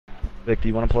Vic, do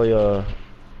you want to play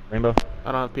Rainbow?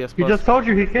 I don't have PS He Plus. just told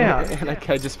you he can't. And I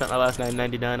just spent my last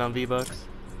 $9.99 on V-Bucks.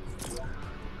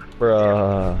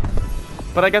 Bruh.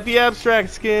 But I got the abstract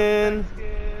skin.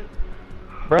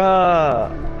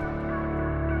 Bruh.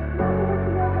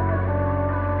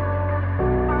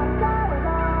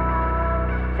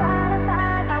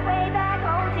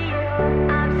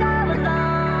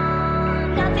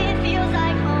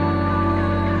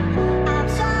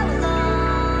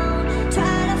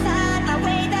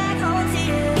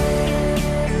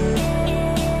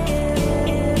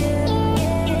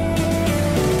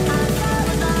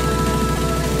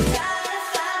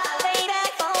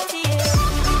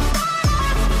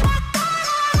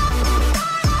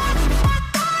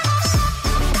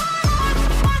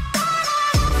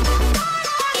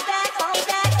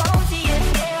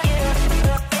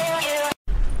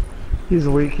 He's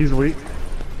weak, he's weak.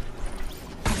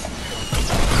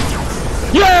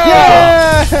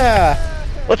 Yeah! Yeah!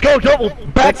 Let's go, double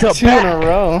back That's to two back. in a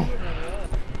row.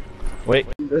 Wait.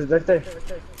 There's Victor.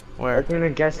 Where? I'm in a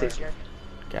gas station.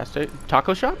 Gas station?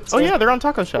 Taco shop? Oh yeah, they're on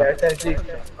taco shop. Yeah, it's actually,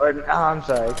 or, I'm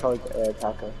sorry, it's called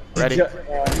taco. Ready?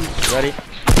 Ready?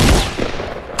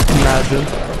 Imagine.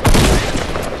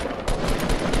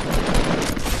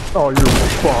 Oh, you're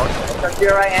fucked. That's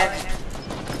your right hand.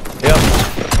 Yep.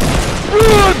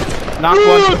 Knocked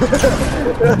one.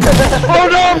 Oh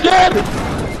no, I'm dead!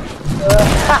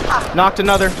 Knocked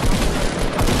another.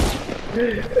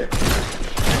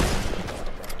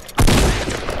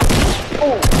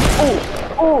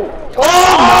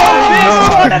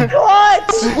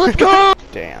 Let's go!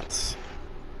 Dance.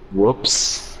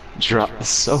 Whoops. Drop the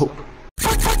soap. I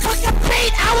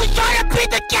was trying to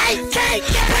beat the game, I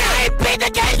ain't beat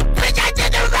the game, bitch, I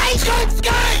did the race,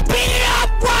 beat it up,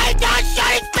 why not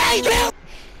shut his face?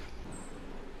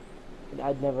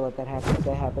 I'd never let that happen. If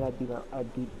that happened,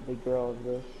 I'd beat the girl in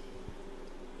this.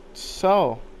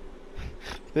 So,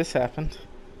 this happened.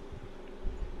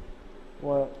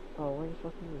 What? Oh, where the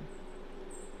fuck are you?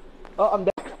 Oh, I'm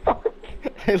dead.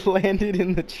 I landed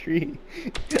in the tree.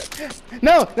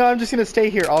 No, I'm just gonna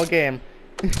stay here all game.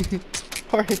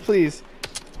 Jorge, please.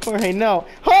 Jorge, no.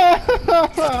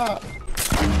 Oh,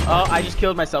 I just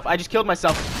killed myself.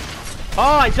 Oh,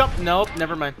 I jumped. Nope,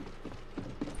 never mind.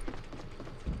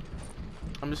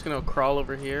 I'm just gonna crawl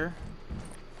over here.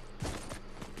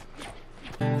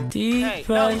 Hey,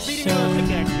 no, he's beating me with a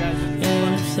pickaxe, guys.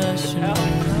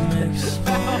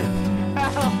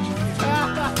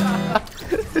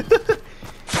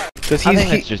 I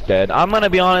think it's just dead. I'm gonna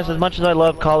be honest, as much as I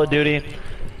love Call of Duty,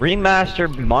 remaster,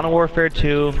 Modern Warfare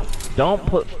 2, don't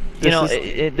put,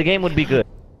 the game would be good.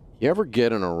 You ever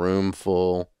get in a room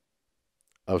full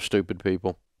of stupid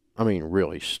people? I mean,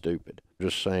 really stupid.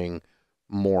 Just saying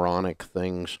moronic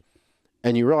things.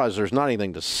 And you realize there's not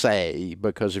anything to say,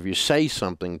 because if you say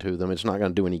something to them, it's not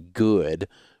going to do any good,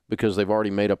 because they've already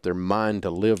made up their mind to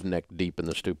live neck deep in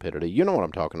the stupidity. You know what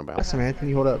I'm talking about. Listen,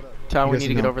 Anthony, hold up. Tal, we need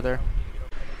to get over there.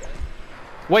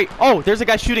 Wait, oh, there's a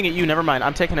guy shooting at you. Never mind,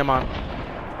 I'm taking him on.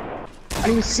 I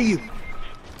didn't even see you.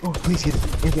 Oh, please get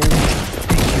Anthony.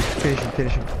 Thank you.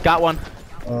 Finish him. Got one.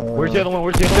 Where's the other one?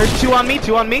 There's two on me.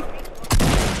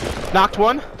 Knocked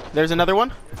one. There's another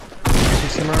one.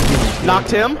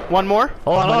 Knocked him. One more.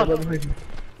 Hold on.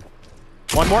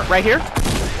 One more, right here.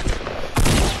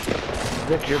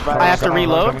 I have to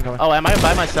reload. Oh, am I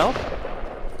by myself?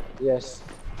 Yes.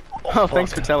 Oh,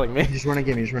 thanks for telling me. He's running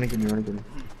at me. I'm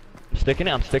sticking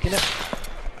it.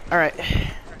 Alright.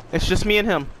 It's just me and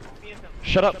him.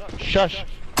 Shut up. Shush.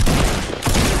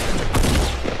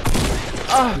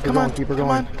 Oh, Keep her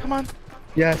going. Come on.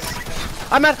 Yes.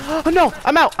 I'm at, oh no,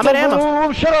 I'm out. I'm at ammo.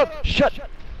 Boom, shut up. Shut.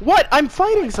 What? I'm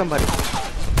fighting somebody.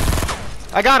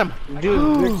 I got him.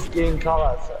 Dude, Rick's getting call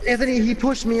outs. Anthony, he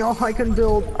pushed me. Oh, I couldn't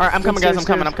build. Alright, I'm coming, guys. I'm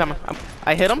coming.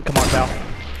 I hit him. Come on, Val.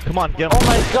 Come on, get him. Oh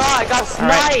my god, I got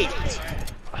sniped!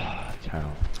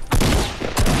 Tal.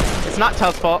 It's not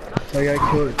Tal's fault. I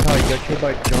got killed. Ty, you got killed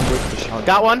by John with the shotgun.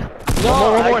 Got one.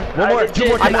 One more. Two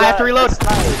more. I have to reload.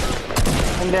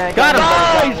 And then I Got him.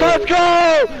 Nice, let's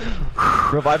go!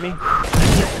 Revive me.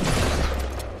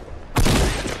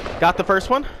 Got the first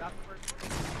one.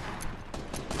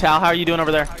 Tal, how are you doing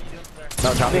over there?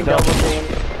 No, Tom. I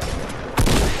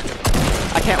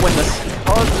can't win this.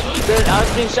 Oh, dude, I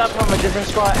was being shot from a different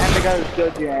squad and the guy who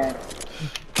killed you, and...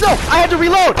 No, I had to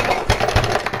reload.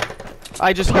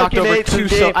 I just knocked over Nate, two.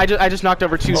 I just knocked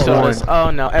over two Oh, sodas. Oh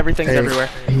no, everything's Hey, everywhere.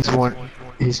 He's one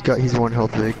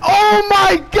health big. Oh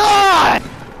my god!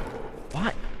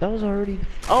 What? That was already.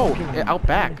 Oh, out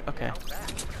back. Okay.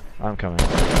 I'm coming.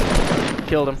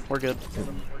 Killed him. We're good.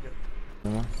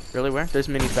 Really, where? There's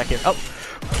minis back here. Oh!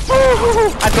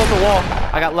 Ooh, I built a wall.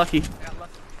 I got lucky.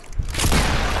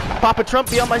 Papa Trump,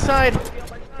 be on my side.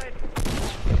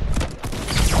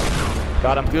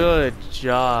 Got him. Good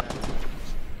job.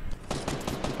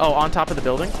 Oh, on top of the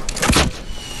building?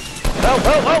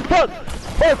 Oh, fuck!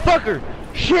 Oh, fucker!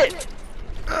 Shit!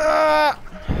 I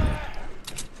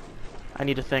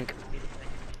need to think.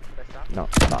 No,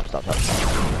 stop.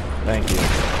 Thank you.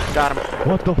 Got him.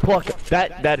 What the fuck?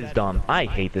 That is dumb. I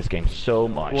hate this game so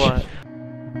much. What?